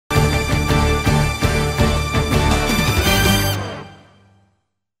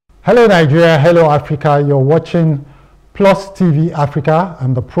Hello Nigeria, hello Africa. You're watching Plus TV Africa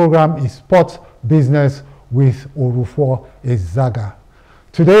and the program is Sports Business with Orufuo Ezaga.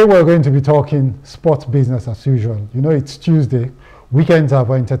 Today we're going to be talking sports business as usual. You know, it's Tuesday, weekends are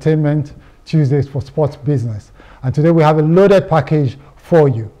for entertainment, Tuesdays for sports business. And today we have a loaded package for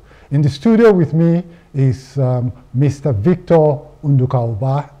you. In the studio with me is Mr. Victor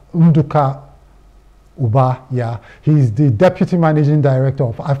Ndukuaba. Yeah, he's the Deputy Managing Director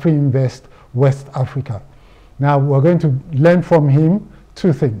of Afrinvest West Africa. Now, we're going to learn from him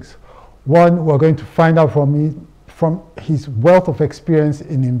two things. One, we're going to find out from his wealth of experience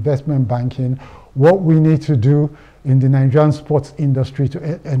in investment banking, what we need to do in the Nigerian sports industry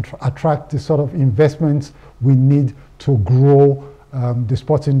to attract the sort of investments we need to grow the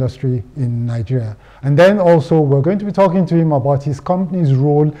sports industry in Nigeria. And then also, we're going to be talking to him about his company's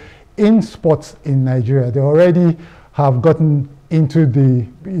role in sports in Nigeria. They already have gotten into the,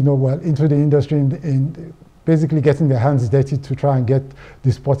 into the industry in basically getting their hands dirty to try and get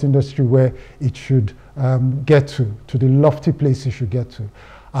the sports industry where it should get to the lofty place it should get to,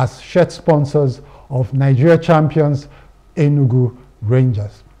 as shirt sponsors of Nigeria champions Enugu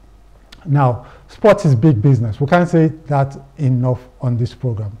Rangers. Now, sports is big business. We can't say that enough on this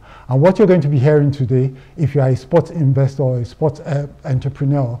program. And what you're going to be hearing today, if you are a sports investor or a sports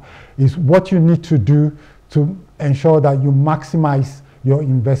entrepreneur, is what you need to do to ensure that you maximize your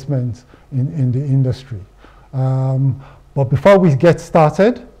investments in the industry. But before we get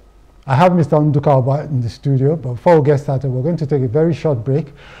started, I have Mr. Ndukuaba in the studio, but before we get started, we're going to take a very short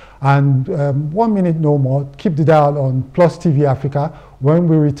break. And 1 minute no more, keep the dial on Plus TV Africa. When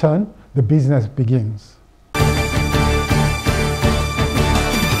we return, the business begins.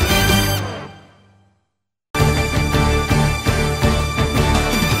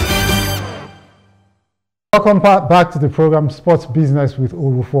 Welcome back to the program Sports Business with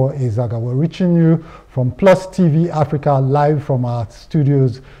Orufuo Ezaga. We're reaching you from Plus TV Africa live from our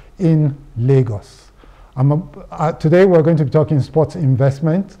studios in Lagos. Today we're going to be talking sports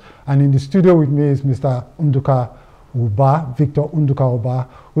investment, and in the studio with me is Mr. Ndukuaba, Victor Ndukuaba,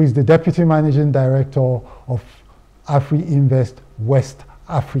 who is the Deputy Managing Director of Afrinvest West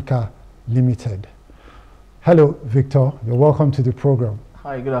Africa Limited. Hello, Victor. You're welcome to the program.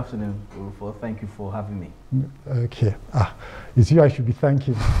 Hi, good afternoon, Orufuo. Thank you for having me. Okay. It's you I should be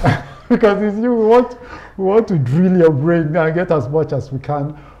thanking. Because it's you, we want to drill your brain and get as much as we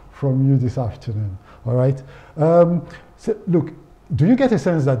can from you this afternoon. All right? So look, do you get a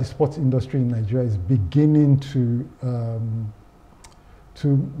sense that the sports industry in Nigeria is beginning to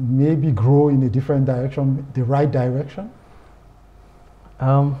maybe grow in a different direction, the right direction?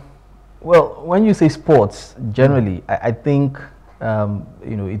 Well, when you say sports, generally, I think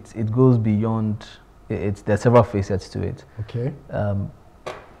it goes beyond. There are several facets to it. Okay.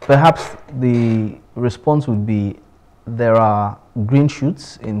 Perhaps the response would be there are green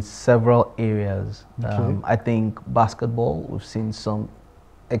shoots in several areas. Okay. I think basketball, we've seen some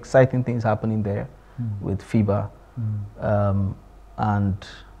exciting things happening there with FIBA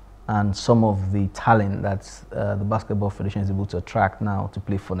and some of the talent that the Basketball Federation is able to attract now to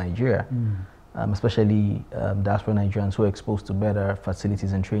play for Nigeria. Especially diaspora Nigerians who are exposed to better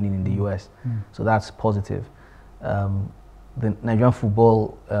facilities and training in the US. So that's positive. The Nigerian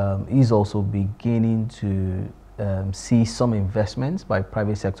football is also beginning to see some investments by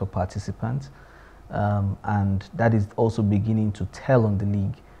private sector participants, and that is also beginning to tell on the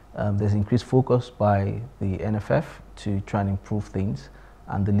league. There's increased focus by the NFF to try and improve things,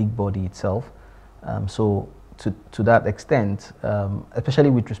 and the league body itself. So to that extent,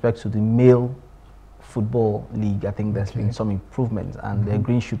 especially with respect to the male football league, I think there's been some improvements, and there are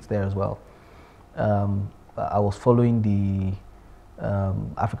green shoots there as well. I was following the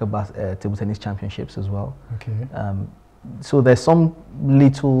Africa Table Tennis Championships as well. Okay. So there's some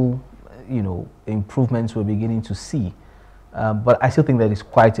little, improvements we're beginning to see, but I still think there is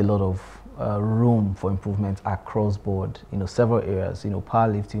quite a lot of room for improvement across board. Several areas.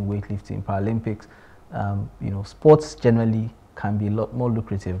 Powerlifting, weightlifting, Paralympics. Sports generally can be a lot more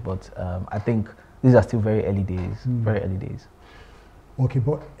lucrative, but I think these are still very early days, very early days. Okay,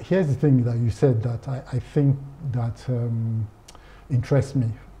 but here's the thing that you said that I think that interests me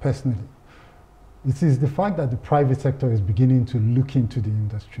personally. It is the fact that the private sector is beginning to look into the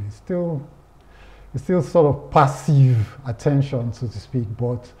industry. It's still sort of passive attention, so to speak,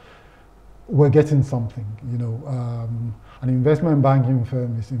 but we're getting something. An investment banking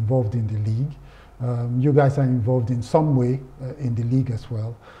firm is involved in the league. You guys are involved in some way in the league as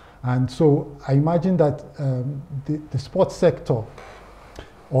well. And so I imagine that the sports sector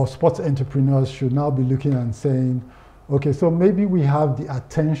or sports entrepreneurs should now be looking and saying, Okay, so maybe we have the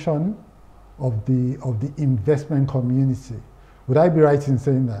attention of the investment community. Would I be right in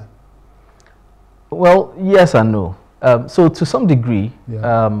saying that? Well, yes and no. So to some degree,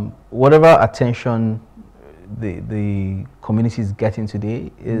 Yeah. whatever attention the community is getting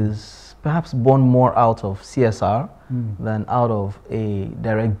today is perhaps born more out of CSR than out of a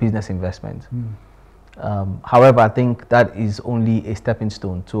direct business investment. However, I think that is only a stepping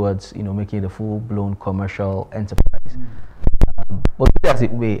stone towards making it a full-blown commercial enterprise. But as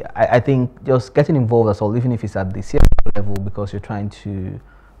it may, I think just getting involved as well, even if it's at the CSR level, because you're trying to,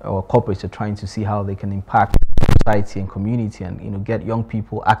 or corporates are trying to see how they can impact society and community, and get young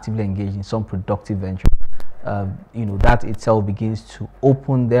people actively engaged in some productive venture. That itself begins to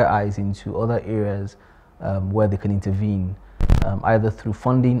open their eyes into other areas where they can intervene, either through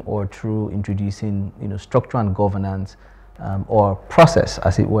funding or through introducing structure and governance or process,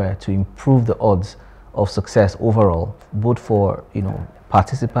 as it were, to improve the odds of success overall, both for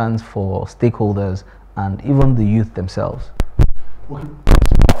participants, for stakeholders, and even the youth themselves. Okay,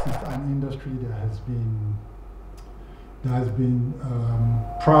 sports is an industry that has been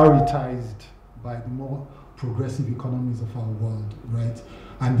prioritized by the more progressive economies of our world, right?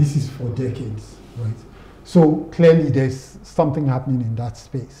 And this is for decades, right? So clearly there's something happening in that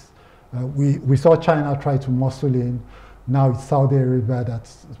space. We saw China try to muscle in. Now it's Saudi Arabia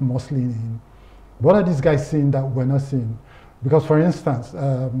that's muscling in. What are these guys seeing that we're not seeing? Because, for instance,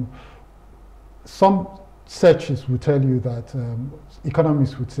 some searches will tell you that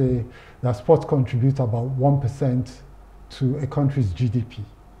economists would say that sports contribute about 1% to a country's GDP,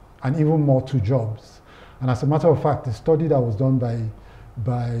 and even more to jobs. And as a matter of fact, the study that was done by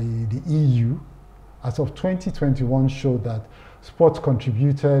the EU, as of 2021, showed that sports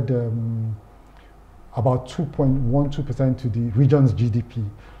contributed about 2.12% to the region's GDP,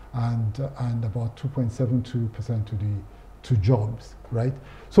 and about 2.72% to jobs, right?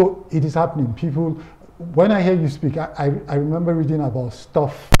 So it is happening. People, when I hear you speak, I remember reading about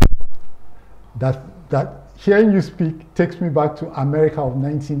stuff that hearing you speak takes me back to America of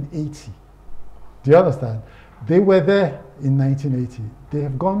 1980. Do you understand? They were there in 1980. They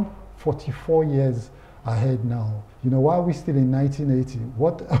have gone 44 years ahead now. Why are we still in 1980?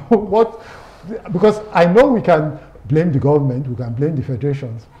 What? Because I know we can blame the government, we can blame the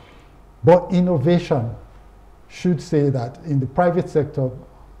federations, but innovation should say that in the private sector,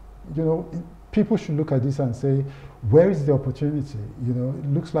 people should look at this and say, where is the opportunity?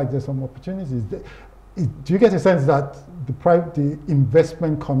 It looks like there's some opportunities. Do you get a sense that the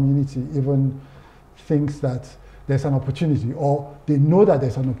investment community even thinks that there's an opportunity, or they know that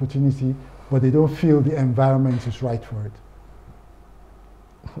there's an opportunity, but they don't feel the environment is right for it?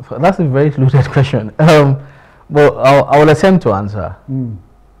 That's a very loaded question. Well, I will attempt to answer.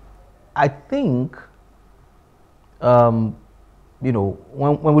 I think, when we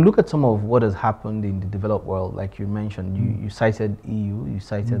look at some of what has happened in the developed world, like you mentioned, you cited EU, you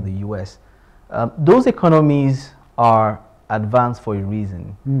cited the US. Those economies are advanced for a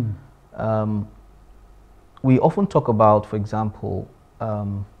reason. We often talk about, for example,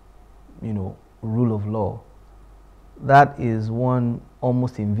 rule of law. That is one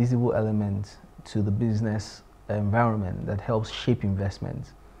almost invisible element to the business environment that helps shape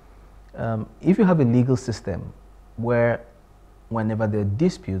investments. If you have a legal system where whenever there are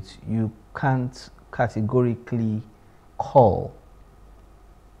disputes, you can't categorically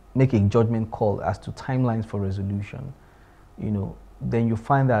make a judgment call as to timelines for resolution, then you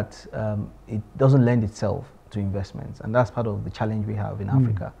find that it doesn't lend itself to investments. And that's part of the challenge we have in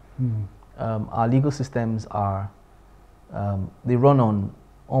Africa. Our legal systems they run on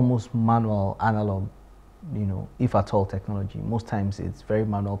almost manual, analog, if at all, technology. Most times it's very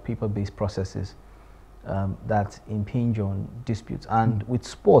manual, paper-based processes that impinge on disputes. And with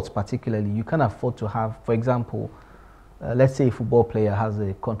sports particularly, you can't afford to have, for example, let's say a football player has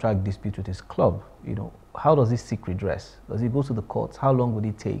a contract dispute with his club. How does he seek redress? Does he go to the courts? How long would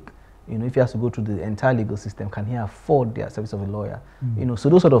it take? If he has to go through the entire legal system, can he afford the service of a lawyer? So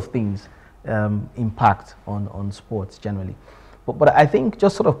those sort of things impact on sports generally. But I think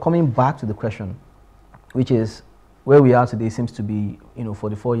just sort of coming back to the question, which is where we are today seems to be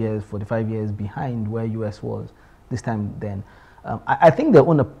 44 years, 45 years behind where US was this time then. I think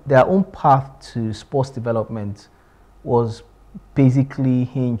their own path to sports development was basically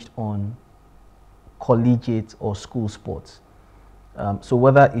hinged on collegiate or school sports. So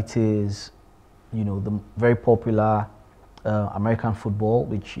whether it is, the very popular American football,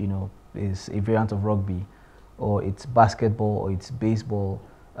 which is a variant of rugby, or it's basketball, or it's baseball,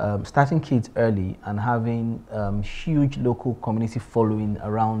 starting kids early and having huge local community following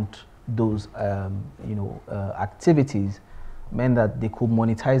around those activities meant that they could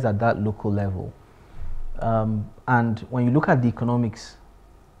monetize at that local level. And when you look at the economics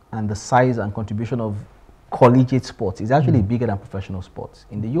and the size and contribution of collegiate sports, it's actually bigger than professional sports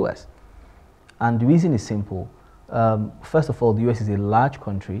in the US. And the reason is simple. First of all, the US is a large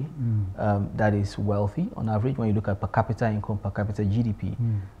country that is wealthy on average when you look at per capita income, per capita GDP.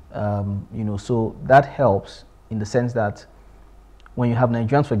 So that helps in the sense that when you have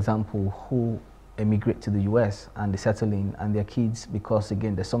Nigerians, for example, who emigrate to the US and they settle in, and their kids, because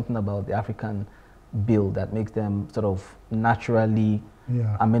again, there's something about the African build that makes them sort of naturally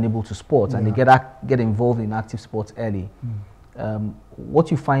amenable to sports, and they get involved in active sports early.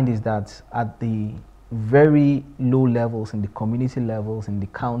 What you find is that at the very low levels, in the community levels, in the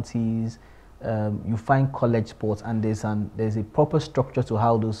counties, you find college sports, and there's a proper structure to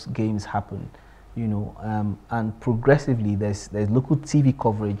how those games happen, and progressively there's local TV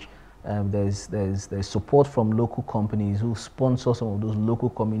coverage, there's support from local companies who sponsor some of those local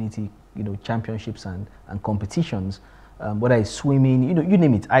community championships and competitions, whether it's swimming, you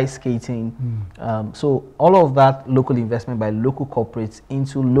name it, ice skating. So all of that local investment by local corporates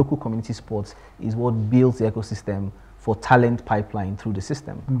into local community sports is what builds the ecosystem for talent pipeline through the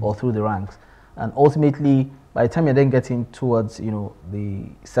system or through the ranks. And ultimately, by the time you're then getting towards the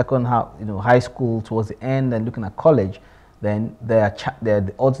second half, high school, towards the end, and looking at college, then there are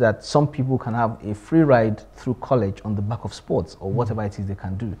the odds that some people can have a free ride through college on the back of sports or whatever it is they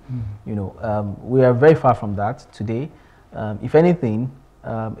can do. We are very far from that today. If anything,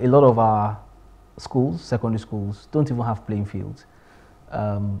 a lot of our schools, secondary schools, don't even have playing fields.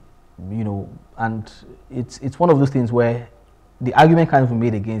 And it's one of those things where the argument can't even be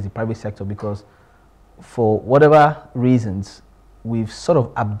made against the private sector, because for whatever reasons, we've sort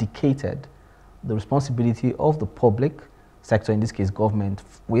of abdicated the responsibility of the public sector, in this case government,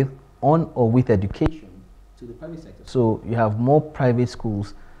 with education to the private sector. So you have more private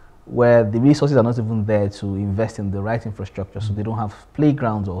schools where the resources are not even there to invest in the right infrastructure, so they don't have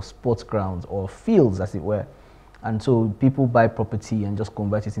playgrounds or sports grounds or fields, as it were. And so people buy property and just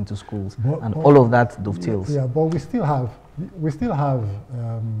convert it into schools, and all of that dovetails. Yeah, but we still have,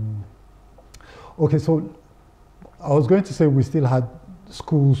 okay, so I was going to say we still had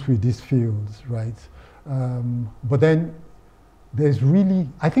schools with these fields, right? But then there's really,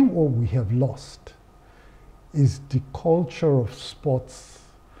 I think what we have lost is the culture of sports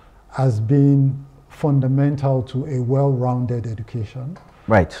as being fundamental to a well-rounded education.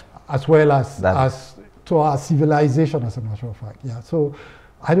 Right. As well as to our civilization, as a matter of fact. Yeah. So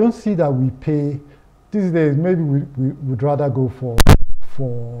I don't see that we pay, these days maybe we'd rather go for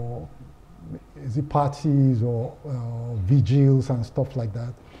is it parties or vigils and stuff like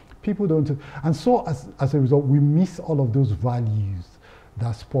that. People don't, and so as a result, we miss all of those values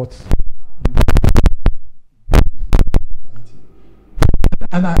that sports.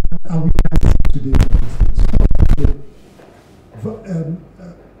 And we can see today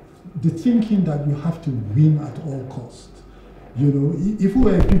the thinking that you have to win at all costs. If we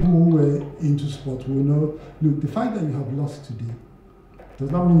were people who were into sport, we know, look, the fact that you have lost today does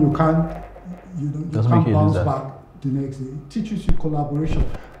not mean you can't bounce back the next day. It teaches you collaboration.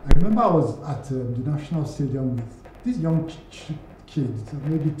 I remember I was at the National Stadium with these young kids,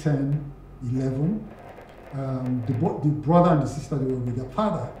 maybe 10, 11. The brother and the sister, they were with their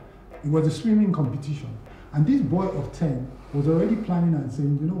father. It was a swimming competition. And this boy of 10 was already planning and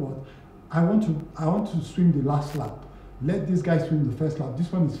saying, you know what, I want to swim the last lap. Let this guy swim the first lap.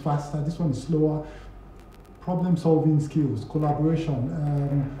 This one is faster, this one is slower. Problem-solving skills, collaboration,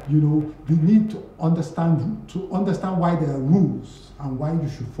 the need to understand why there are rules and why you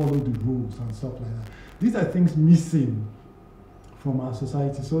should follow the rules and stuff like that. These are things missing from our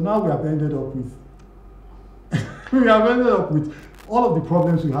society. So now we have ended up with all of the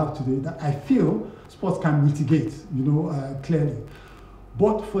problems we have today that I feel sports can mitigate, clearly.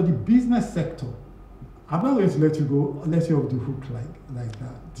 But for the business sector, I'm not going to let you off the hook like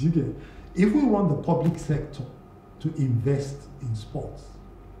that. Do you get it? If we want the public sector to invest in sports,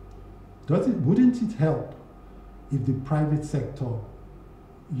 wouldn't it help if the private sector,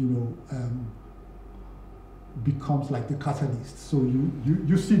 becomes like the catalyst? So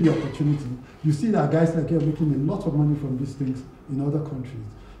you see the opportunity. You see that guys like you are making a lot of money from these things in other countries.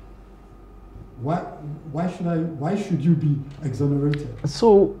 Why should you be exonerated?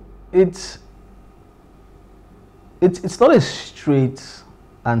 So it's not a straight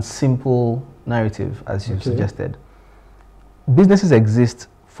and simple narrative, as you suggested. Businesses exist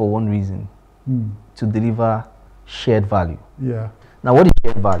for one reason, to deliver shared value. Yeah. Now, what is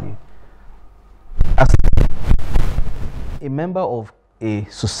shared value? As a member of a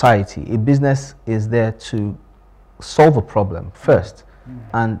society, a business is there to solve a problem first,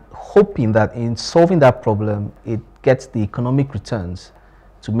 and hoping that in solving that problem, it gets the economic returns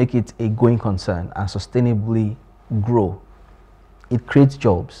to make it a going concern and sustainably grow. It creates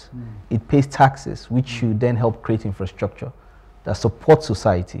jobs, it pays taxes, which should then help create infrastructure that supports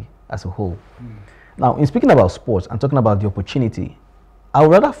society as a whole. Now, in speaking about sports and talking about the opportunity, I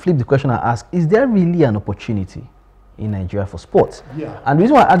would rather flip the question and ask, is there really an opportunity in Nigeria for sports? Yeah. And the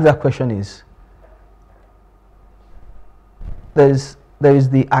reason why I ask that question is, there is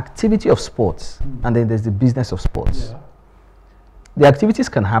the activity of sports, and then there's the business of sports. Yeah. The activities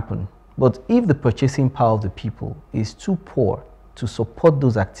can happen, but if the purchasing power of the people is too poor to support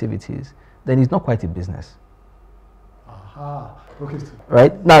those activities, then it's not quite a business. Aha. Okay.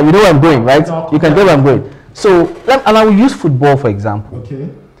 Right? Now, you know where I'm going, right? You can get where I'm going. So, and I will use football, for example. Okay.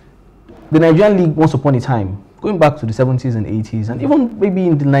 The Nigerian League, once upon a time, going back to the 70s and 80s, and even maybe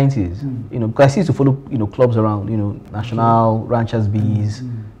in the 90s, you know, because I used to follow, you know, clubs around, you know, National, Ranchers Bees,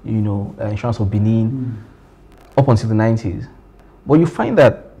 you know, Insurance of Benin, up until the 90s. But you find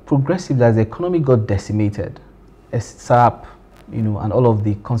that progressively, as the economy got decimated, as SAP, you know, and all of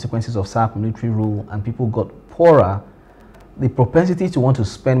the consequences of SAP military rule, and people got poorer, the propensity to want to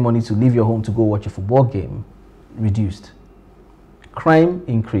spend money to leave your home to go watch a football game reduced. Crime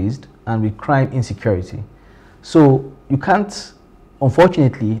increased, and with crime, insecurity. So you can't,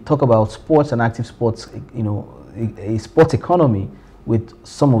 unfortunately, talk about sports and active sports, you know, a sports economy with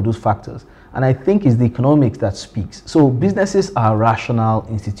some of those factors. And I think it's the economics that speaks. So businesses are rational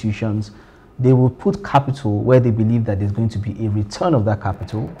institutions. They will put capital where they believe that there's going to be a return of that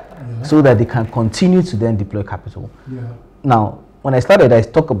capital, so that they can continue to then deploy capital. Now, when I started, I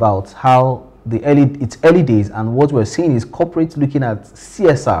talked about how it's early days, and what we're seeing is corporates looking at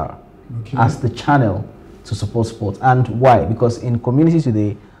CSR as the channel to support sports. And why? Because in communities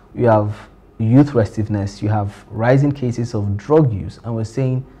today, you have youth restiveness, you have rising cases of drug use, and we're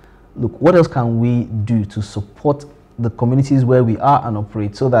saying, look, what else can we do to support the communities where we are and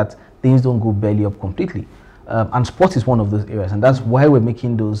operate, so that things don't go belly up completely? And sports is one of those areas, and that's why we're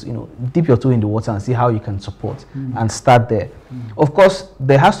making those, you know, dip your toe in the water and see how you can support and start there. Of course,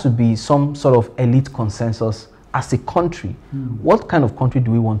 there has to be some sort of elite consensus as a country. What kind of country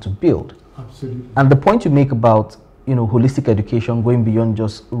do we want to build? Absolutely. And the point you make about, you know, holistic education, going beyond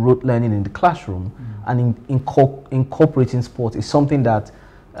just rote learning in the classroom, and incorporating sports is something that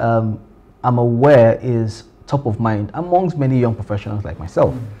I'm aware is top of mind amongst many young professionals like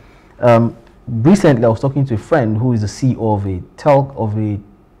myself. Recently, I was talking to a friend who is the CEO of a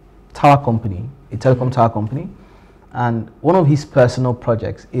tower company, a telecom tower company, and one of his personal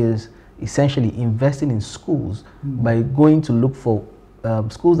projects is essentially investing in schools by going to look for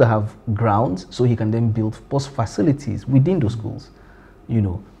schools that have grounds, so he can then build sports facilities within those schools, you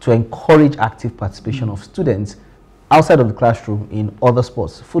know, to encourage active participation of students outside of the classroom in other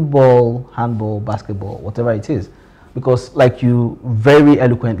sports, football, handball, basketball, whatever it is. Because, like you very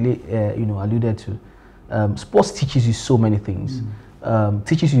eloquently, you know, alluded to, sports teaches you so many things.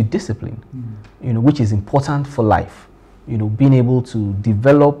 Teaches you discipline, you know, which is important for life. You know, being able to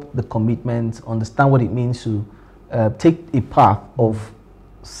develop the commitment, understand what it means to take a path of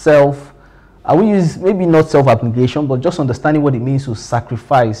I will use maybe not self-abnegation, but just understanding what it means to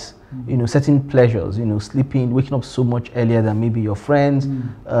sacrifice, you know, certain pleasures, you know, sleeping, waking up so much earlier than maybe your friends,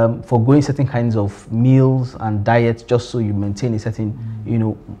 forgoing certain kinds of meals and diets just so you maintain a certain, you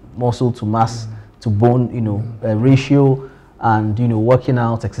know, muscle to mass to bone, you know, ratio, and, you know, working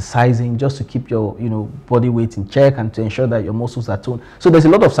out, exercising just to keep your, you know, body weight in check and to ensure that your muscles are toned. So there's a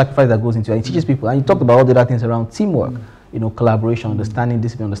lot of sacrifice that goes into it. It teaches people, and you talked about all the other things around teamwork, you know, collaboration, understanding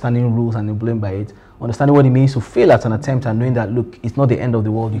discipline, understanding rules and implementing by it, understanding what it means to fail at an attempt and knowing that, look, it's not the end of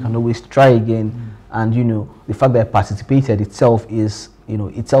the world, you can always try again, and, you know, the fact that I participated itself is, you know,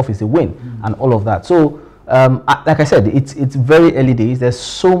 itself is a win, and all of that. So, like I said, it's very early days. There's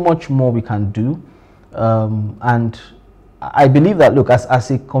so much more we can do, and I believe that, look,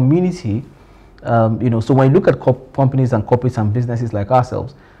 as a community, you know, so when you look at companies and corporates and businesses like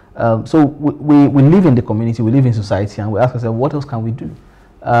ourselves, so we live in the community, we live in society, and we ask ourselves, what else can we do?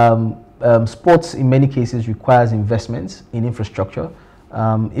 Sports in many cases requires investments in infrastructure.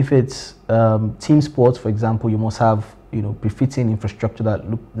 If it's team sports, for example, you must have, you know, befitting infrastructure that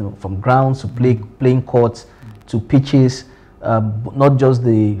look, you know, from grounds to playing courts to pitches, not just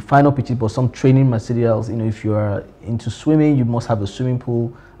the final pitches, but some training materials. You know, if you are into swimming, you must have a swimming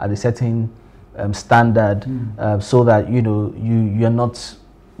pool at a certain standard, so that, you know, you're not,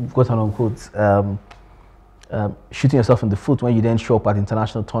 quote unquote, shooting yourself in the foot when you then show up at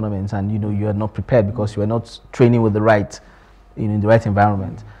international tournaments and, you know, you are not prepared because you are not training with the right in the right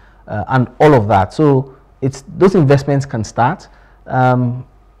environment, and all of that. So it's those investments can start.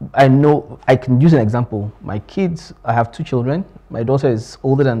 I know I can use an example. My kids, I have 2 children. My daughter is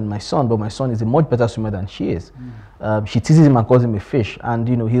older than my son, but my son is a much better swimmer than she is. She teases him and calls him a fish, and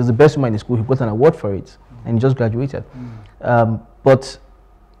he was the best swimmer in the school. He got an award for it, and he just graduated. But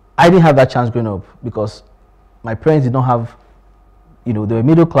I didn't have that chance growing up because my parents did not have, they were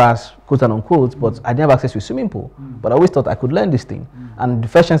middle class, quote and unquote, but I didn't have access to a swimming pool. But I always thought I could learn this thing. And the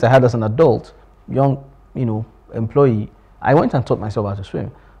first chance I had as an adult, young, employee, I went and taught myself how to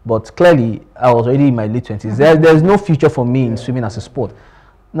swim. But clearly, I was already in my late 20s. There's no future for me in swimming as a sport.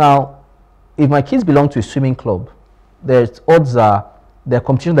 Now, if my kids belong to a swimming club, there's odds are there are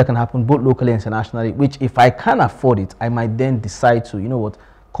competitions that can happen both locally and internationally, which if I can afford it, I might then decide to,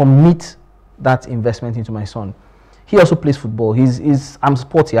 commit that investment into my son. He also plays football. I'm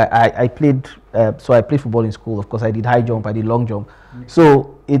sporty. I played football in school. Of course, I did high jump, I did long jump.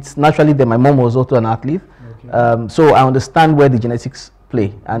 So it's naturally that my mom was also an athlete. So I understand where the genetics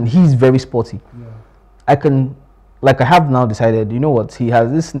play, and he's very sporty. I have now decided,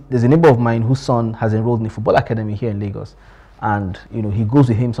 there's a neighbor of mine whose son has enrolled in a football academy here in Lagos, and he goes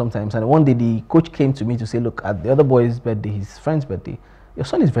with him sometimes. And one day the coach came to me to say, look, at the other boy's birthday, his friend's birthday, your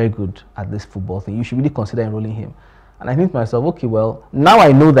son is very good at this football thing. You should really consider enrolling him. And I think to myself, okay, well, now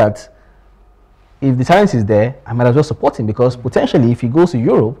I know that if the talent is there, I might as well support him, because potentially if he goes to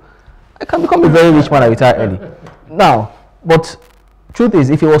Europe, I can become a very rich man and retire early. Now, but truth is,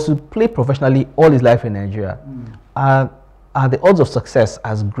 if he was to play professionally all his life in Nigeria, are the odds of success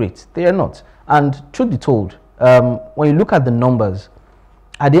as great? They are not. And truth be told, when you look at the numbers,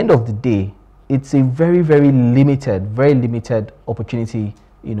 at the end of the day, it's a very, very limited opportunity,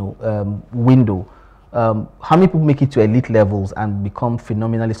 window. How many people make it to elite levels and become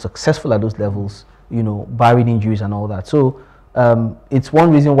phenomenally successful at those levels, barring injuries and all that? So it's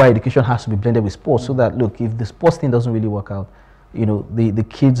one reason why education has to be blended with sports, so that, look, if the sports thing doesn't really work out, the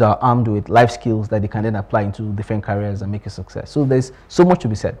kids are armed with life skills that they can then apply into different careers and make a success. So there's so much to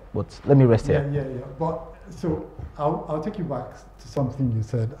be said, but let me rest here. Yeah. But so I'll take you back to something you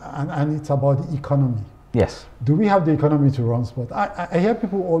said, and it's about the economy. Yes. Do we have the economy to run sports? I hear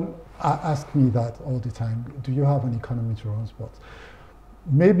people all ask me that all the time. Do you have an economy to run sports?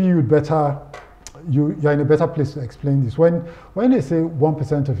 Maybe you're in a better place to explain this. When they say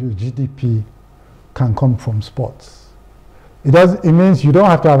 1% of your GDP can come from sports, it means you don't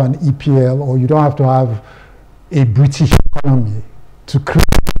have to have an EPL, or you don't have to have a British economy to create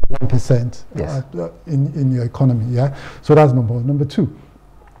 1% yes. In your economy. Yeah. So that's number one. Number two,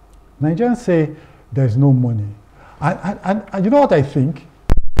 Nigerians say there's no money, and you know what I think?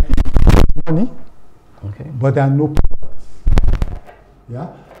 Money, okay, but there are no products.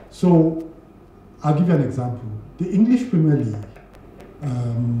 Yeah. So I'll give you an example. The English Premier League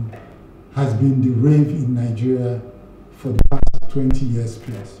has been the rave in Nigeria for the past 20 years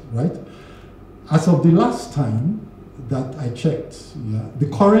plus, right? As of the last time that I checked, the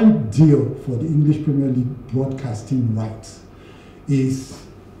current deal for the English Premier League broadcasting rights is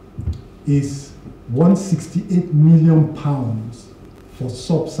 168 million pounds for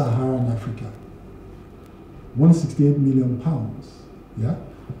sub-Saharan Africa. 168 million pounds. Yeah.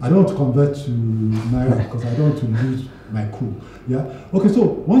 I don't want to convert to Naira because I don't want to lose my cool. Yeah. Okay, so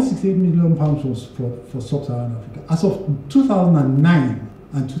 168 million pounds was for sub-Saharan Africa. As of 2009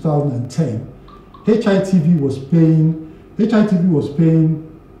 and 2010, HITV was paying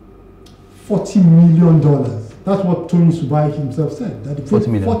 $40 million. That's what Tony Subai himself said. That $40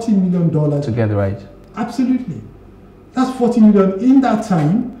 million to get the right. Absolutely. That's 40 million. In that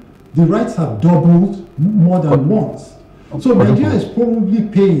time, the rights have doubled more than once. So Nigeria is probably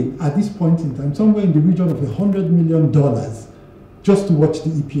paying at this point in time somewhere in the region of $100 million just to watch the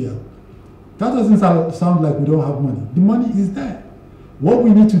EPL. That doesn't sound like we don't have money. The money is there. What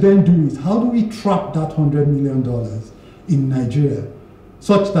we need to then do is, how do we trap that $100 million in Nigeria,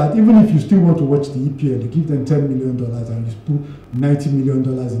 such that even if you still want to watch the EPL, you give them $10 million and you put $90 million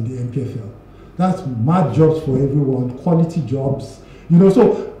in the MPFL. That's mad jobs for everyone, quality jobs.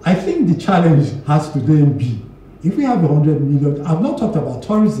 So I think the challenge has to then be, if we have $100 million, I've not talked about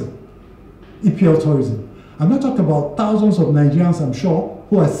tourism, EPL tourism. I've not talked about thousands of Nigerians, I'm sure,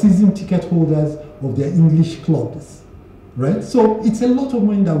 who are season ticket holders of their English clubs, right? So it's a lot of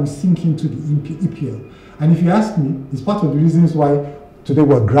money that we sink into the EPL. And if you ask me, it's part of the reasons why today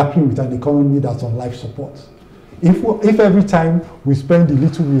we're grappling with an economy that's on life support. If every time we spend the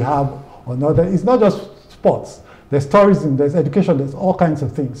little we have on other, it's not just sports. There's tourism, there's education, there's all kinds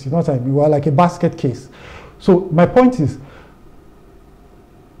of things. You know what I mean? We're like a basket case. So my point is,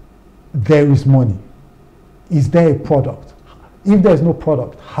 there is money. Is there a product? If there's no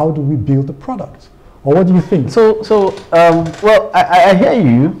product, how do we build the product? Or what do you think? Well, I hear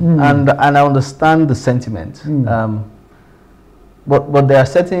you, and I understand the sentiment. But there are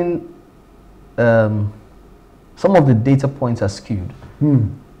certain, some of the data points are skewed,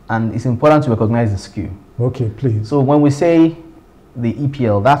 and it's important to recognize the skew. Okay, please. So when we say the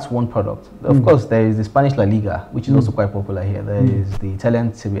EPL, that's one product. Of course, there is the Spanish La Liga, which is also quite popular here. There is the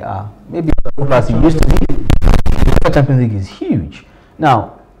Italian Serie A. Maybe as it used to be. The Champions League is huge.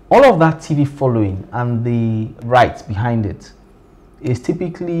 Now, all of that TV following and the rights behind it is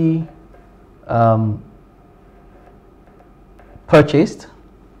typically purchased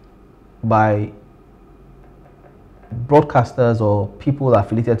by broadcasters or people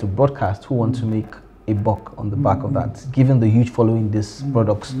affiliated to broadcast who want to make a buck on the back of that, given the huge following these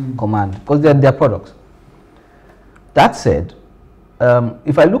products command, because they're products. That said,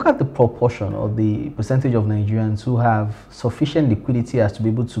 if I look at the proportion or the percentage of Nigerians who have sufficient liquidity as to be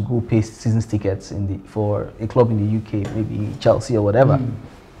able to go pay season tickets for a club in the UK, maybe Chelsea or whatever,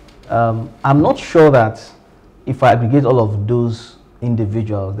 I'm not sure that if I aggregate all of those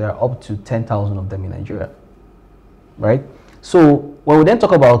individuals, there are up to 10,000 of them in Nigeria, right? So when we then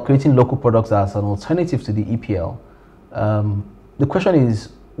talk about creating local products as an alternative to the EPL, the question is,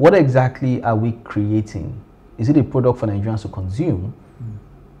 what exactly are we creating? Is it a product for Nigerians to consume,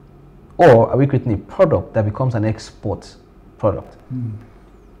 or are we creating a product that becomes an export product?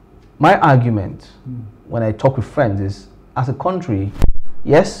 My argument when I talk with friends is, as a country,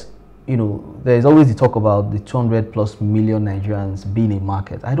 yes, you know, there's always the talk about the 200 plus million Nigerians being a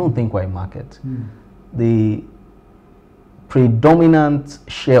market. I don't think we're a market. The predominant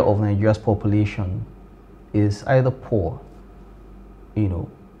share of Nigeria's population is either poor, you know,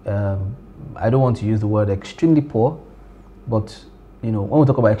 I don't want to use the word extremely poor, but you know, when we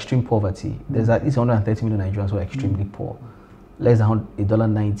talk about extreme poverty, there's at least 130 million Nigerians who are extremely poor, less than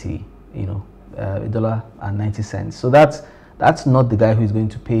 $1.90, you know, $1.90. So that's not the guy who is going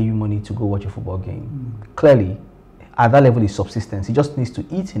to pay you money to go watch a football game. Clearly, at that level is subsistence. He just needs to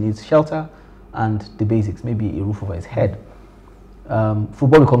eat, he needs shelter, and the basics, maybe a roof over his head.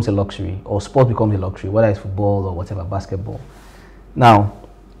 Football becomes a luxury, or sport becomes a luxury, whether it's football or whatever, basketball. Now,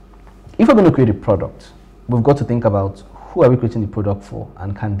 if we're going to create a product, we've got to think about who are we creating the product for,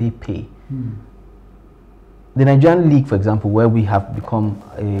 and can they pay? The Nigerian League, for example, where we have become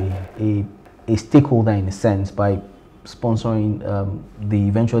a stakeholder in a sense by sponsoring the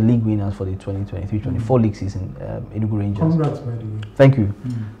eventual league winners for the 2023-24 league season, Enugu Rangers. Congrats, by the way. Thank you.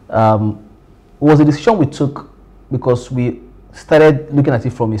 Was a decision we took because we started looking at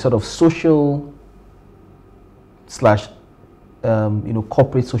it from a sort of social slash you know,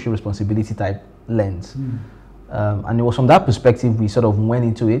 corporate social responsibility type lens. And it was from that perspective we sort of went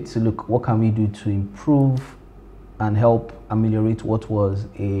into it to look, what can we do to improve and help ameliorate what was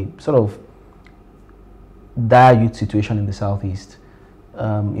a sort of dire youth situation in the Southeast, you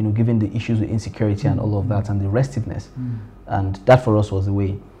know, given the issues with insecurity and all of that and the restiveness. And that for us was the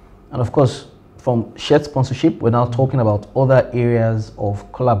way. And of course, from shared sponsorship, we're now talking about other areas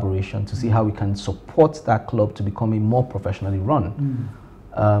of collaboration to see how we can support that club to become a more professionally run,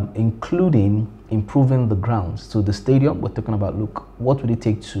 including improving the grounds. So the stadium, we're talking about, look, what would it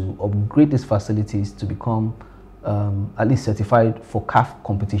take to upgrade these facilities to become at least certified for CAF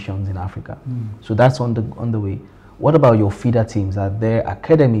competitions in Africa? So that's on the way. What about your feeder teams? Are there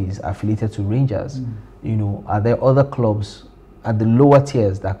academies affiliated to Rangers? You know, are there other clubs at the lower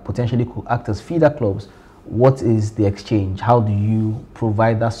tiers that potentially could act as feeder clubs? What is the exchange? How do you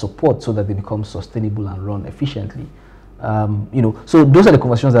provide that support so that they become sustainable and run efficiently? You know, so those are the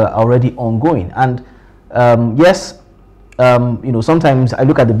conversations that are already ongoing. And yes, you know, sometimes I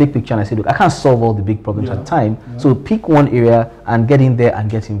look at the big picture and I say, look, I can't solve all the big problems at the time. So pick one area and get in there and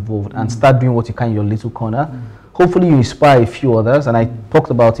get involved and start doing what you can in your little corner. Hopefully you inspire a few others, and I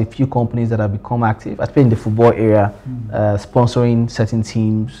talked about a few companies that have become active, especially in the football area, sponsoring certain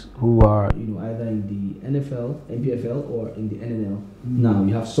teams who are, you know, either in the NFL, NPFL, or in the NNL. Now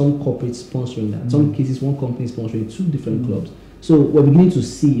you have some corporates sponsoring that. In some cases, one company is sponsoring two different clubs. So we're beginning to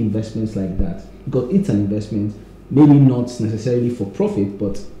see investments like that, because it's an investment, maybe not necessarily for profit,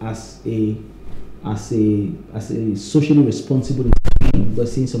 but as a socially responsible institution. We're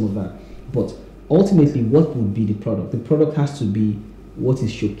seeing some of that, but ultimately, what would be the product? The product has to be what is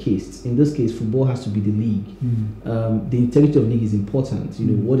showcased. In this case, football has to be the league. The integrity of the league is important. You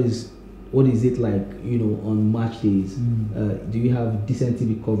know, what is it like, you know, on match days? Do you have decent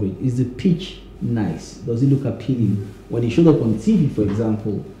TV coverage? Is the pitch nice? Does it look appealing? When it shows up on TV, for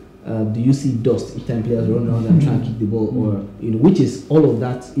example, do you see dust each time players run around and try and kick the ball? Or, you know, which is all of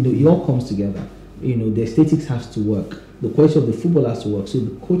that, you know, it all comes together. the aesthetics has to work. The quality of the football has to work. So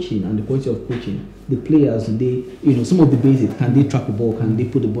the coaching and the quality of coaching, the players, some of the basics, can they trap a ball? Can they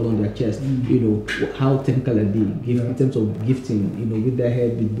put the ball on their chest? How technical are they? In terms of gifting, with their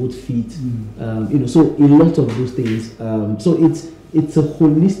head, with both feet. So a lot of those things. So it's a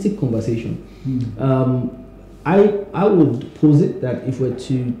holistic conversation. I would pose it that if we're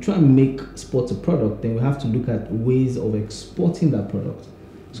to try and make sports a product, then we have to look at ways of exporting that product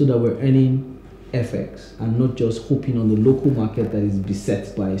so that we're earning FX and not just hoping on the local market that is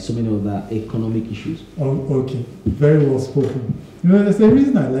beset by so many other economic issues. Oh, okay, very well spoken. There's a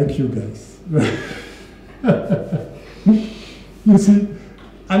reason I like you guys. You see,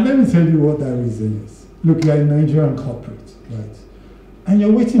 and let me tell you what that reason is. Look, you're a Nigerian corporate, right? And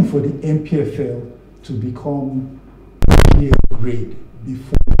you're waiting for the MPFL to become a grade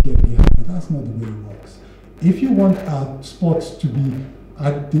before you get behind it. That's not the way it works. If you want our sports to be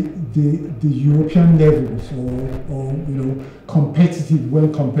at the European levels or competitive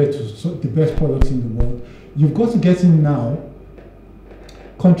when compared to the best products in the world, you've got to get in now,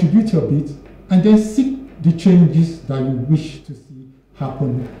 contribute your bit, and then seek the changes that you wish to see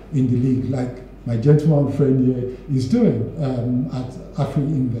happen in the league, like my gentleman friend here is doing at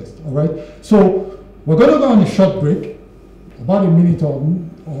Afrinvest. All right. So we're going to go on a short break, about a minute or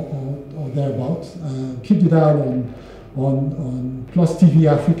thereabouts. Keep the dial on Plus TV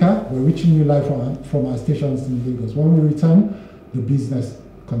Africa. We're reaching you live from our stations in Lagos. When we return, the business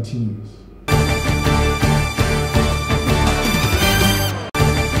continues.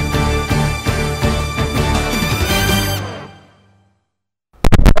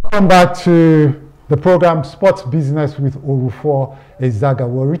 Welcome back to the program Sports Business with Orufuo Ezaga.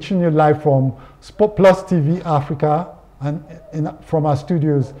 We're reaching you live from Plus TV Africa and from our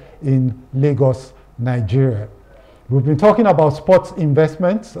studios in Lagos, Nigeria. We've been talking about sports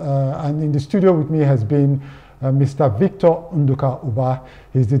investments, and in the studio with me has been Mr. Victor Ndukuaba.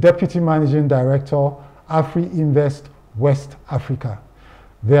 He's the Deputy Managing Director, Afrinvest West Africa.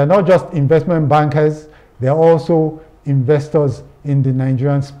 They are not just investment bankers, they are also investors in the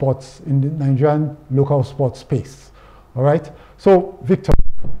Nigerian sports, in the Nigerian local sports space. All right. So, Victor,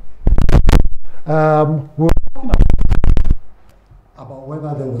 we were talking about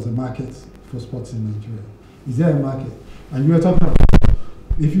whether there was a market for sports in Nigeria. Is there a market? And you were talking about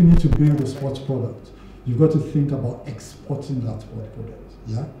if you need to build a sports product, you've got to think about exporting that sports product.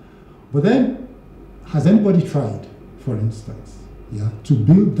 Yeah. But then, has anybody tried, for instance, to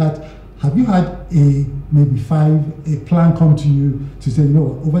build that? Have you had a plan come to you to say,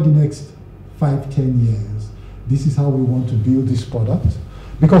 over the next 5-10 years, this is how we want to build this product?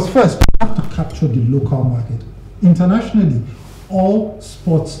 Because first, you have to capture the local market. Internationally, all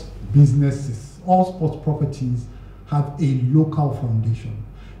sports businesses, all sports properties have a local foundation.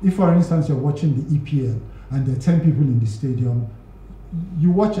 If, for instance, you're watching the EPL and there are 10 people in the stadium, you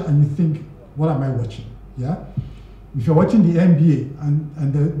watch it and you think, what am I watching? Yeah. If you're watching the NBA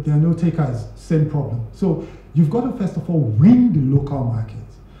and there are no takers, same problem. So you've got to first of all win the local market.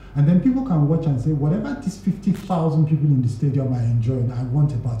 And then people can watch and say, whatever these 50,000 people in the stadium are enjoying, I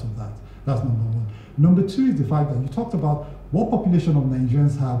want a part of that. That's number one. Number two is the fact that you talked about what population of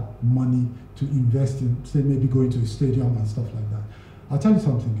Nigerians have money to invest in, say maybe going to a stadium and stuff like that. I'll tell you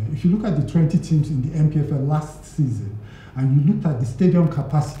something. If you look at the 20 teams in the MPFL last season and you looked at the stadium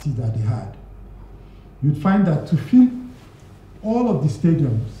capacity that they had, you'd find that to fill all of the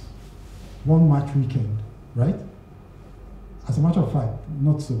stadiums one match weekend, right? As a matter of fact,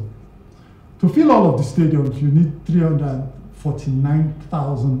 not so. To fill all of the stadiums, you need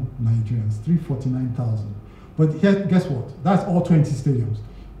 349,000 Nigerians, 349,000. But here, guess what? That's all 20 stadiums.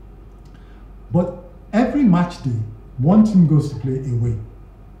 But every match day, one team goes to play away.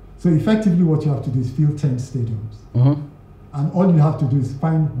 So effectively what you have to do is fill 10 stadiums. Mm-hmm. And all you have to do is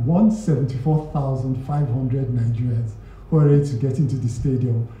find 174,500 Nigerians who are ready to get into the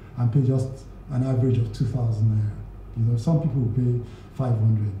stadium and pay just an average of 2,000 naira. Some people will pay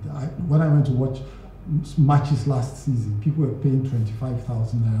 500. When I went to watch matches last season, people were paying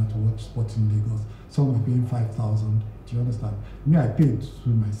 25,000 naira to watch sports in Lagos. Some were paying 5,000. Do you understand? Me, I paid to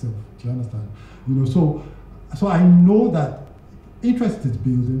myself. Do you understand? So I know that interest is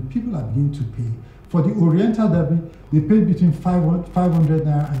building. People are beginning to pay. For the Oriental Derby, they paid between 500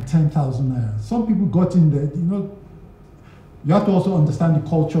 naira and 10,000 naira. Some people got in there. You have to also understand the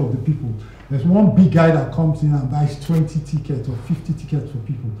culture of the people. There's one big guy that comes in and buys 20 tickets or 50 tickets for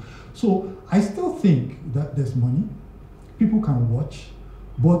people. So I still think that there's money. People can watch.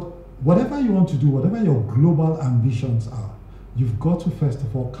 But whatever you want to do, whatever your global ambitions are, you've got to first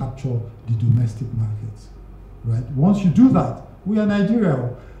of all capture the domestic markets. Right? Once you do that, we are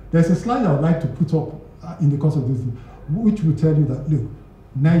Nigeria. There's a slide I would like to put up in the course of this, which will tell you that, look,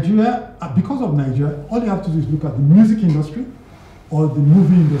 Nigeria, because of Nigeria, all you have to do is look at the music industry or the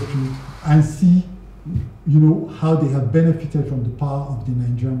movie industry and see, you know, how they have benefited from the power of the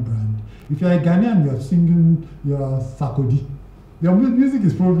Nigerian brand. If you're a Ghanaian, you're singing your Sakodi, your music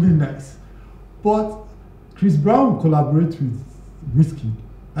is probably nice, but Chris Brown collaborates with Wizkid,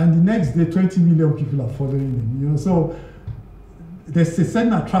 and the next day 20 million people are following him, you know, so there's a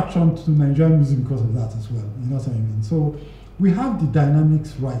certain attraction to Nigerian music because of that as well, you know what I mean? So we have the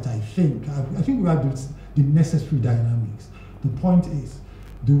dynamics right, I think. I think we have the necessary dynamics. The point is,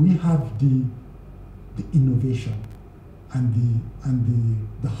 do we have the innovation and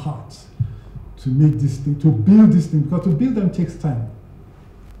the heart to make this thing, to build this thing? Because to build them takes time.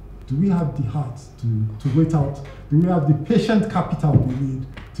 Do we have the heart to wait out? Do we have the patient capital we need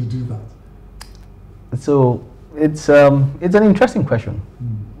to do that? So it's an interesting question,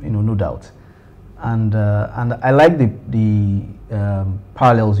 you know, no doubt, and I like the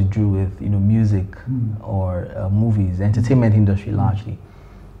parallels you drew with, you know, music or movies, entertainment industry largely,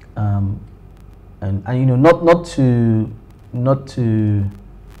 and you know, not to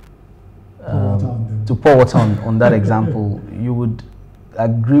pour water on that example. You would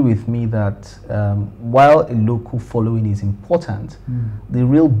agree with me that while a local following is important, the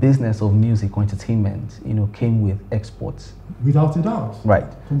real business of music or entertainment, you know, came with exports. Without a doubt. Right.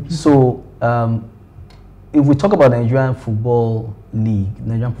 Completely. So if we talk about Nigerian Football League,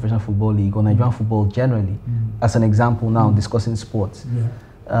 Nigerian Professional Football League, or Nigerian football generally, as an example now, discussing sports,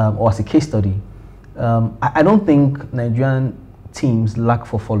 or as a case study, I don't think Nigerian teams lack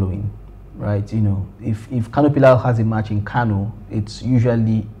for following. Right, you know, if Kano Pillar has a match in Kano, it's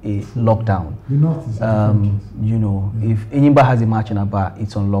usually a lockdown. The North is you know, if Enyimba has a match in Aba,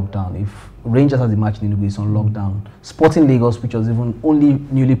 it's on lockdown. If Rangers has a match in Enugu, it's on lockdown. Sporting Lagos, which was even only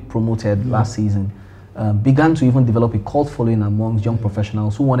newly promoted last season, began to even develop a cult following amongst young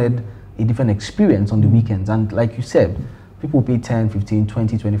professionals who wanted a different experience on the weekends. And like you said, people pay 10, 15,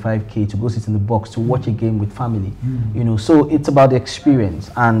 20, 25K to go sit in the box to watch a game with family. You know, so it's about the experience,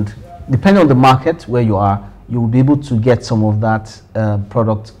 and depending on the market where you are, you will be able to get some of that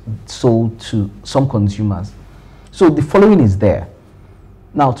product sold to some consumers. So the following is there.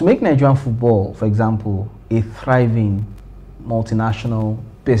 Now, to make Nigerian football, for example, a thriving multinational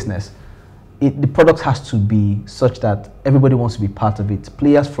business, the product has to be such that everybody wants to be part of it.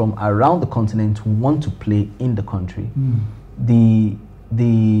 Players from around the continent want to play in the country. The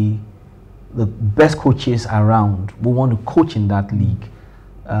best coaches around will want to coach in that league.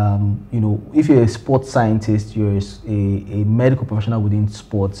 You know, if you're a sports scientist, you're a medical professional within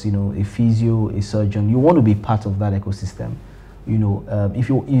sports, you know, a physio, a surgeon, you want to be part of that ecosystem. You know, if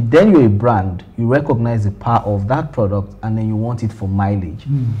then you're a brand, you recognize the power of that product, and then you want it for mileage.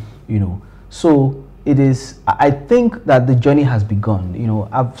 You know, so it is. I think that the journey has begun. You know,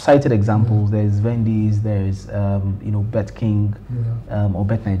 I've cited examples. There's Wendy's, there's you know, Bet King, or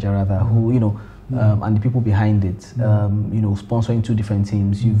Bet Nigeria rather, who, you know. And the people behind it, you know, sponsoring two different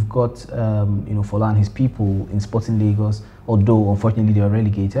teams. You've got, you know, Fola and his people in Sporting Lagos, although unfortunately they are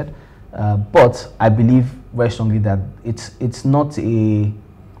relegated. But I believe very strongly that it's not a,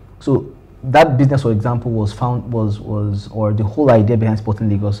 so that business, for example, was or the whole idea behind Sporting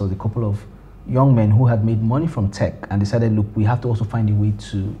Lagos was a couple of young men who had made money from tech and decided, look, we have to also find a way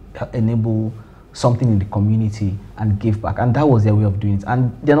to enable something in the community and give back, and that was their way of doing it.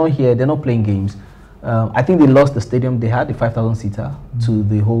 And they're not here, they're not playing games. I think they lost the stadium they had, the 5,000 seater, to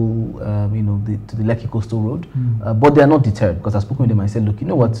the whole, you know, to the Lekki Coastal Road, but they're not deterred, because I've spoken with them and I said, look, you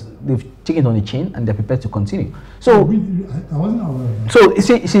know what, they've taken it on the chin and they're prepared to continue. So, I wasn't aware of that. So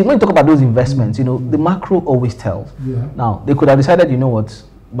you see, when you talk about those investments, you know, the macro always tells. Now, they could have decided, you know what,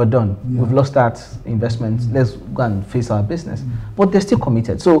 we're done. We've lost that investment. Let's go and face our business. But they're still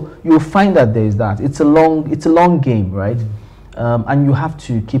committed. So you'll find that there is that. It's a long game, right? And you have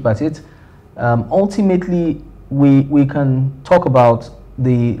to keep at it. Ultimately, we can talk about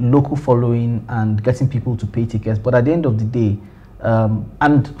the local following and getting people to pay tickets. But at the end of the day,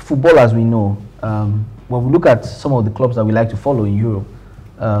 and football, as we know, when we look at some of the clubs that we like to follow in Europe,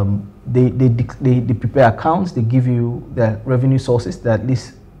 they prepare accounts. They give you their revenue sources. There are at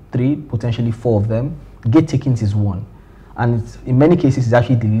least 3, potentially 4 of them. Gate takings is one, and in many cases, it's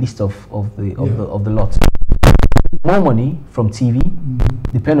actually the least of the lot. More money from TV,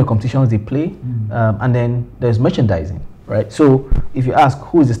 depending on competitions they play, and then there's merchandising, right? So if you ask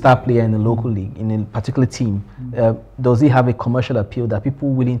who is the star player in the local league, in a particular team, does he have a commercial appeal that people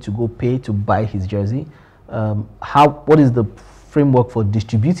are willing to go pay to buy his jersey? What is the framework for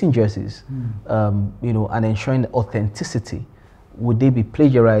distributing jerseys, you know, and ensuring authenticity? would they be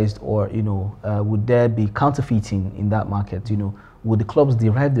plagiarized, or would there be counterfeiting in that market? Would the clubs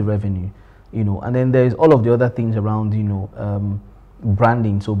derive the revenue? And then there's all of the other things around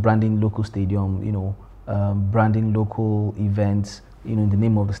branding. So branding local stadium, branding local events, in the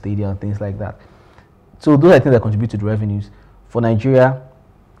name of the stadium, things like that. So those are things that contribute to the revenues. For Nigeria,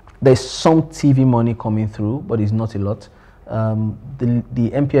 there's some TV money coming through, but it's not a lot. The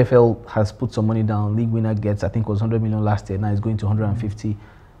MPFL has put some money down. League winner gets, I think, was 100 million last year. Now it's going to 150.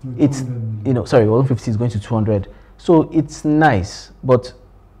 It's 150 is going to 200. So it's nice, but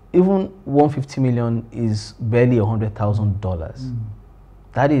even 150 million is barely $100,000.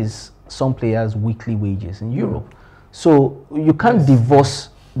 That is some players' weekly wages in Europe. So you can't divorce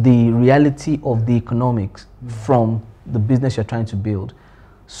the reality of the economics from the business you're trying to build.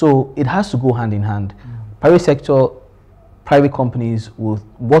 So it has to go hand in hand. Private sector, private companies will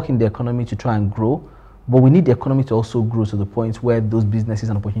work in the economy to try and grow, but we need the economy to also grow to the point where those businesses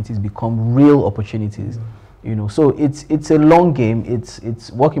and opportunities become real opportunities. So it's a long game.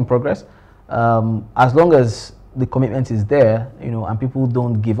 It's work in progress. As long as the commitment is there, and people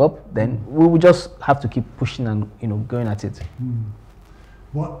don't give up, then we will just have to keep pushing and going at it.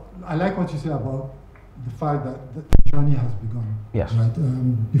 Well, I like what you say about the fact that the journey has begun. Yes.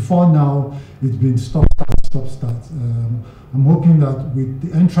 Right. Before now, it's been stop start. I'm hoping that with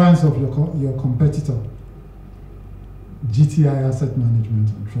the entrance of your competitor, GTI Asset Management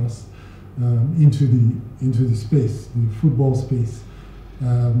and Trust, into the space, the football space,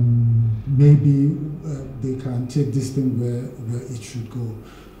 maybe they can take this thing where it should go.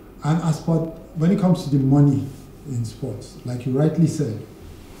 And as part, when it comes to the money in sports, like you rightly said,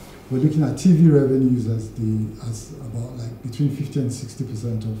 we're looking at TV revenues as about like between 50 and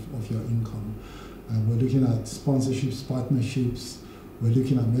 60% of your income. We're looking at sponsorships, partnerships. We're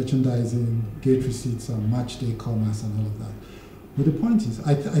looking at merchandising, gate receipts, and match day commerce, and all of that. But the point is,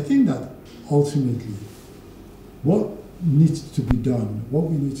 I think that ultimately, what needs to be done, what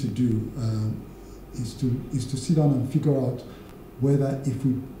we need to do, is to sit down and figure out whether if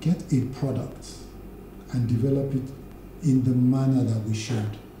we get a product and develop it in the manner that we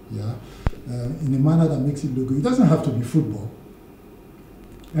should, in a manner that makes it look good. It doesn't have to be football.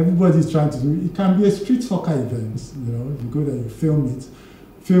 Everybody's trying to do it. It can be a street soccer event. You go there, you film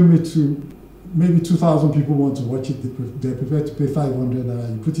it to maybe 2,000 people want to watch it. They're prepared to pay 500 naira.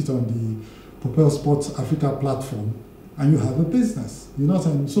 You put it on the Propel Sports Africa platform, and you have a business. You know what I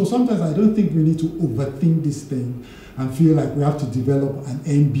mean? So sometimes I don't think we need to overthink this thing and feel like we have to develop an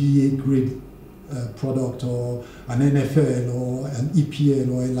NBA grade product or an NFL or an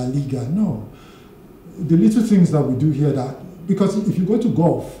EPL or a La Liga. No. The little things that we do here, because if you go to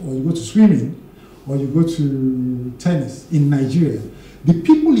golf or you go to swimming or you go to tennis in Nigeria, the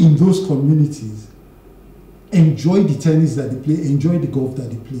people in those communities enjoy the tennis that they play, enjoy the golf that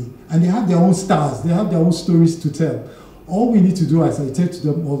they play, and they have their own stars, they have their own stories to tell. All we need to do, as I tell to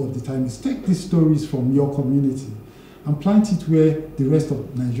them all of the time, is take these stories from your community and plant it where the rest of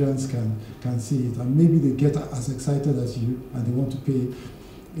Nigerians can see it, and maybe they get as excited as you and they want to pay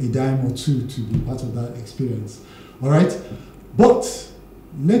a dime or two to be part of that experience. All right? But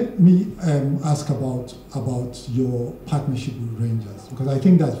let me ask about your partnership with Rangers, because I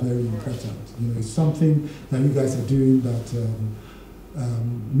think that's very important. It's something that you guys are doing that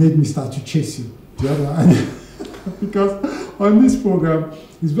made me start to chase you the other hand. Because on this program,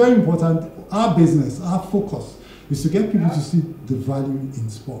 it's very important. Our business, our focus, is to get people to see the value in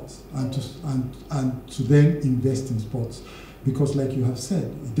sports and to then invest in sports, because, like you have said,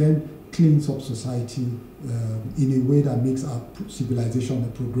 it then cleans up society in a way that makes our civilization a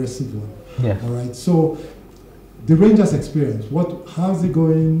progressive one. Yeah. All right. So, the Rangers experience, how's it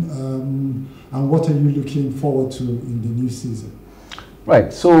going, and what are you looking forward to in the new season?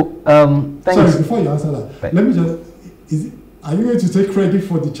 Right. So, thanks. Sorry, before you answer that, right. Let me just. Are you going to take credit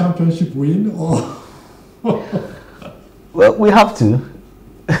for the championship win, or? Well, we have to.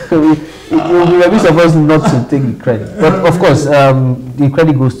 It will be remiss of us not to take the credit. But of course, the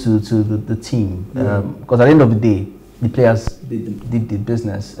credit goes to the team. Because at the end of the day, the players did the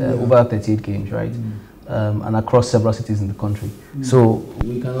business over 38 games, right? And across several cities in the country. So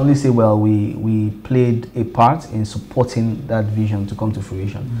we can only say, well, we played a part in supporting that vision to come to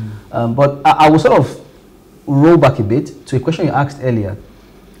fruition. But I will sort of roll back a bit to a question you asked earlier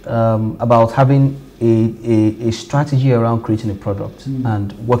about having a strategy around creating a product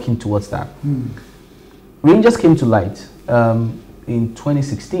and working towards that. Rangers came to light in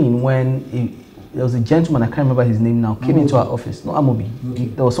 2016 when there was a gentleman, I can't remember his name now, came into our office. Not Amobi. Okay.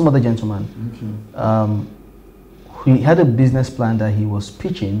 There was some other gentleman. Okay. He had a business plan that he was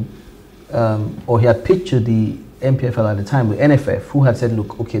pitching, or he had pitched to the MPFL at the time with NFF, who had said,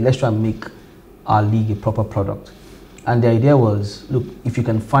 look, okay, let's try and make our league a proper product. And the idea was, look, if you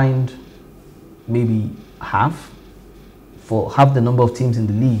can find maybe half the number of teams in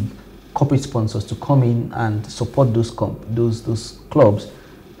the league, corporate sponsors to come in and support those clubs,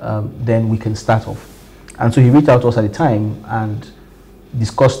 then we can start off. And so he reached out to us at the time and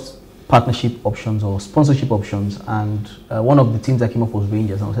discussed partnership options or sponsorship options, and one of the teams that came up was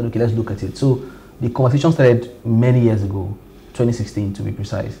Rangers, and I said, okay, let's look at it. So the conversation started many years ago, 2016 to be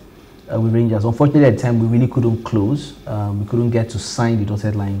precise, with Rangers. Unfortunately at the time we really couldn't close, we couldn't get to sign the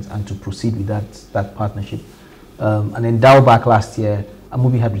dotted lines and to proceed with that partnership. And then down back last year,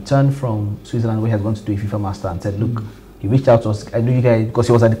 Amobi had returned from Switzerland where he had gone to do a FIFA Master and said, look, he reached out to us, I know you guys, because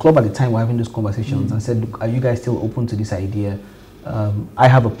he was at the club at the time, we're having those conversations, and said, look, are you guys still open to this idea? I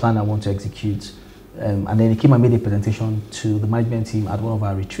have a plan I want to execute. And then he came and made a presentation to the management team at one of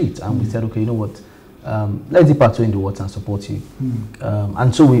our retreats, and we said, okay, you know what, let's dip our toe in the water and support you.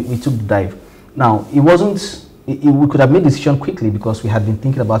 And so we took the dive. Now, it wasn't, we could have made the decision quickly because we had been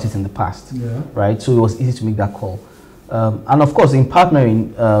thinking about it in the past, right? So it was easy to make that call. And of course, in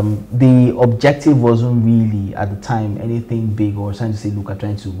partnering, the objective wasn't really at the time anything big or trying to say, look, I'm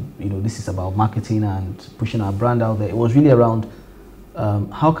trying to, you know, this is about marketing and pushing our brand out there. It was really around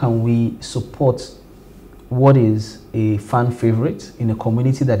how can we support what is a fan favorite in a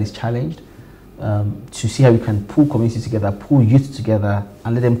community that is challenged, to see how we can pull communities together, pull youth together,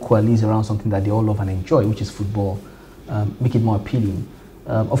 and let them coalesce around something that they all love and enjoy, which is football, make it more appealing.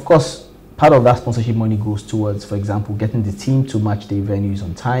 Of course, part of that sponsorship money goes towards, for example, getting the team to match their venues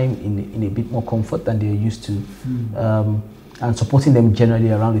on time in a bit more comfort than they're used to, and supporting them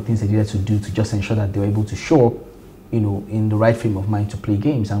generally around the things they needed to do to just ensure that they were able to show up, you know, in the right frame of mind to play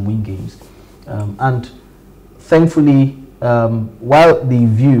games and win games. And thankfully, while the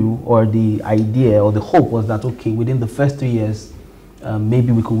view or the idea or the hope was that, okay, within the first 3 years,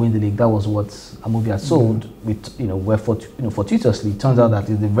 maybe we could win the league. That was what Amobi had sold. With, you know, fortuitously, it turns out that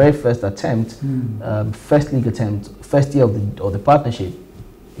it's the very first attempt, first league attempt, first year of the partnership,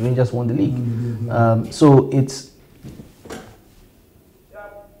 Rangers won the league. So it's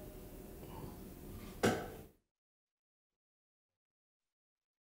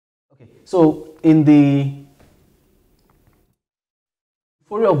okay. So in the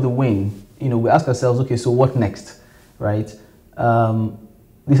euphoria of the win, you know, we ask ourselves, okay, so what next, right?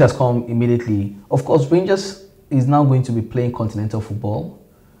 This has come immediately. Of course, Rangers is now going to be playing continental football,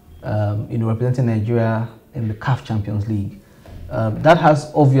 you know, representing Nigeria in the CAF Champions League. That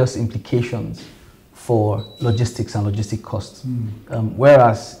has obvious implications for logistics and logistic costs.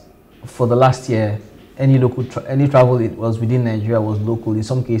 Whereas for the last year, any travel it was within Nigeria was local. In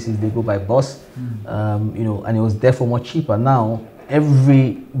some cases, they go by bus, you know, and it was therefore much cheaper. Now,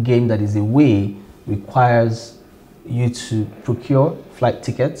 every game that is away requires you to procure flight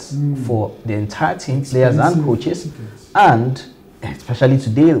tickets for the entire team, players and coaches, and especially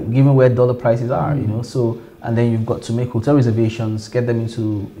today, given where dollar prices are, you know, so, and then you've got to make hotel reservations, get them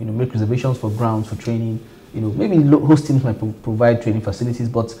into, you know, make reservations for grounds for training, you know, maybe host teams might provide training facilities,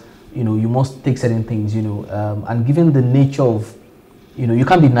 but, you know, you must take certain things, you know, and given the nature of, you know, you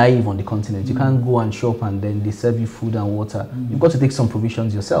can't be naive on the continent. You can't go and shop and then they serve you food and water. You've got to take some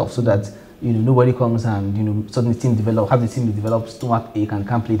provisions yourself so that, you know, nobody comes and, you know, suddenly have the team develop stomach ache and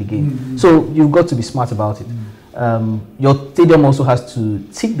can't play the game. So you've got to be smart about it. Your stadium also has to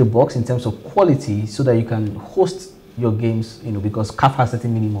tick the box in terms of quality so that you can host your games, you know, because CAF has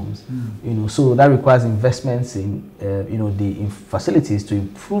certain minimums, you know, so that requires investments in, you know, in facilities to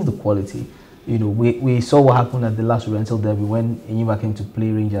improve the quality. You know, we saw what happened at the last rental derby when Enyimba came to play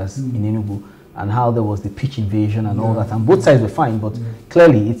Rangers in Enugu, and how there was the pitch invasion and all that, and both sides were fine, but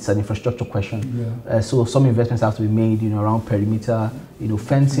clearly it's an infrastructure question. So some investments have to be made, you know, around perimeter, you know,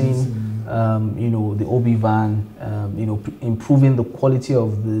 fencing, you know, the OB van, you know, improving the quality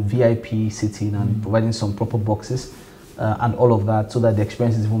of the VIP sitting and providing some proper boxes. And all of that, so that the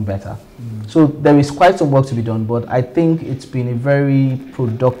experience is even better. So there is quite some work to be done, but I think it's been a very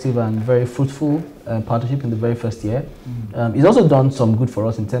productive and very fruitful partnership in the very first year. It's also done some good for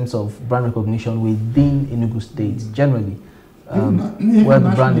us in terms of brand recognition within Enugu State generally, where the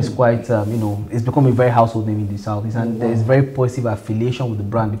brand is quite, you know, it's become a very household name in the southeast, and there is very positive affiliation with the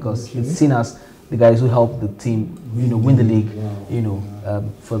brand because it's seen as the guys who helped the team, you know, win the league, you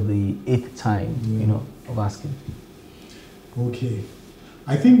know, for the 8th time, you know, of asking. Okay,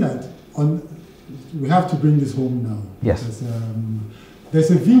 I think that we have to bring this home now. Yes. Because,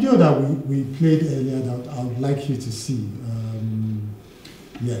 there's a video that we played earlier that I would like you to see.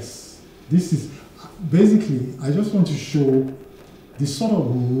 Yes, this is basically, I just want to show the sort of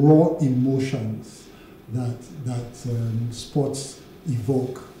raw emotions that sports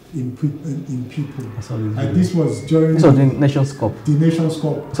evoke in people. And this was during the Nations Cup. The Nations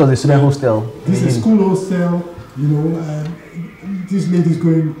Cup. So the student hostel. This is school hostel. You know, this lady's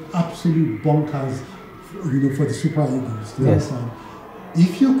going absolute bonkers. You know, for the Super Eagles. Yes.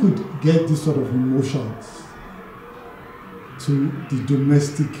 If you could get this sort of emotions to the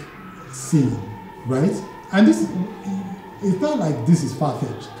domestic scene, right? And this, it's not like this is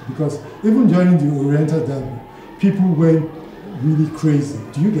far-fetched, because even during the Oriental Derby, people went really crazy.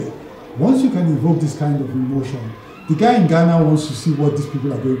 Do you get? Once you can evoke this kind of emotion, the guy in Ghana wants to see what these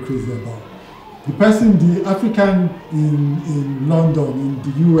people are going crazy about. The person, the African in London, in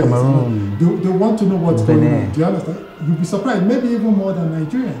the US, they want to know what's going on. Do you understand? You'll be surprised, maybe even more than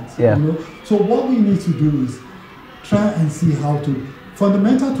Nigerians. Yeah. You know? So what we need to do is try and see how to,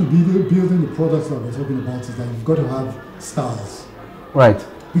 fundamental to building the products that we're talking about is that you've got to have stars. Right.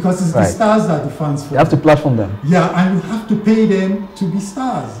 Because it's the stars that the fans follow. You have to platform them. Yeah, and you have to pay them to be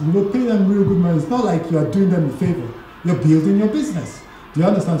stars. You know, pay them real good money. It's not like you are doing them a favor. You're building your business. Do you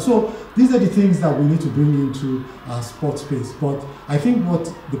understand? So these are the things that we need to bring into our sports space. But I think what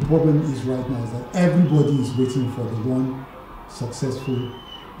the problem is right now is that everybody is waiting for the one successful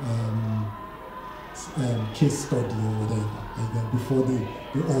case study or whatever before they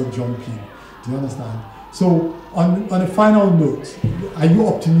all jump in. Do you understand? So on a final note, are you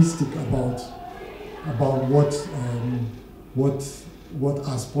optimistic about what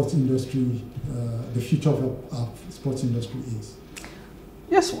our sports industry, the future of our sports industry is?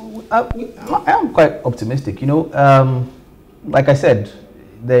 Yes, I am quite optimistic. You know, like I said,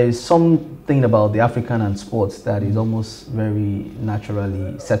 there is something about the African and sports that is almost very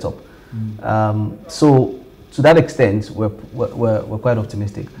naturally set up. So to that extent, we're quite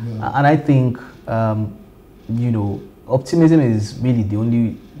optimistic. Yeah. And I think, you know, optimism is really the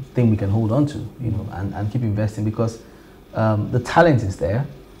only thing we can hold on to, you know, and keep investing, because the talent is there.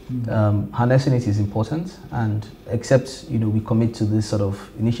 Harnessing it is important, and except, you know, we commit to this sort of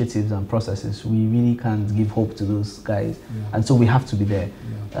initiatives and processes, we really can't give hope to those guys. Yeah. And so we have to be there.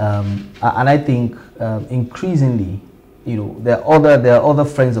 Yeah. And I think increasingly, you know, there are other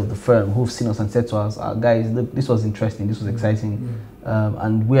friends of the firm who've seen us and said to us, guys, look, this was interesting, this was exciting,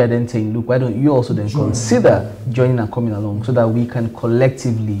 and we are then saying, look, why don't you also then consider joining and coming along, so that we can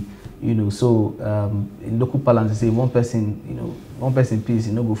collectively, you know, so in local parlance they say one person please,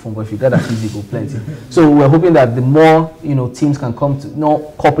 you know, go from, but if you gather easy, go plenty. So we're hoping that the more, you know, teams can come to,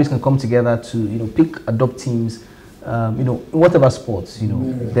 corporates can come together to, you know, adopt teams, you know, in whatever sports, you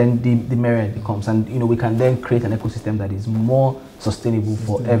know, then the merrier it becomes, and, you know, we can then create an ecosystem that is more sustainable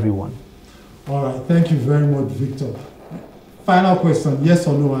for everyone. All right, thank you very much, Victor. Final question, yes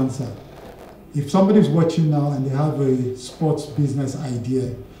or no answer. If somebody's watching now and they have a sports business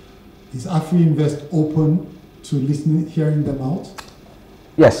idea, is Afrinvest open to hearing them out?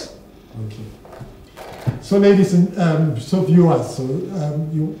 Yes. Okay. So, ladies and viewers,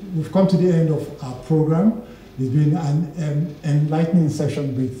 we've come to the end of our program. It's been an enlightening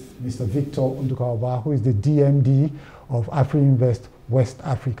session with Mr. Victor Ndukuaba, who is the DMD of Afrinvest West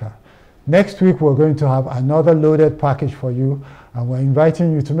Africa. Next week, we're going to have another loaded package for you, and we're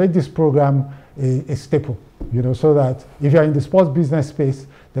inviting you to make this program a staple, you know, so that if you're in the sports business space,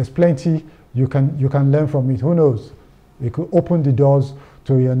 there's plenty you can learn from it. Who knows? It could open the doors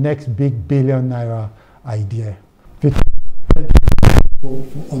to your next big billion naira idea. Victor, thank you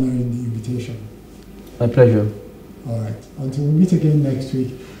for honoring the invitation. My pleasure. All right. Until we meet again next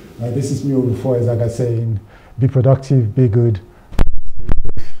week, this is me, Orufuo Ezaga, saying, be productive, be good,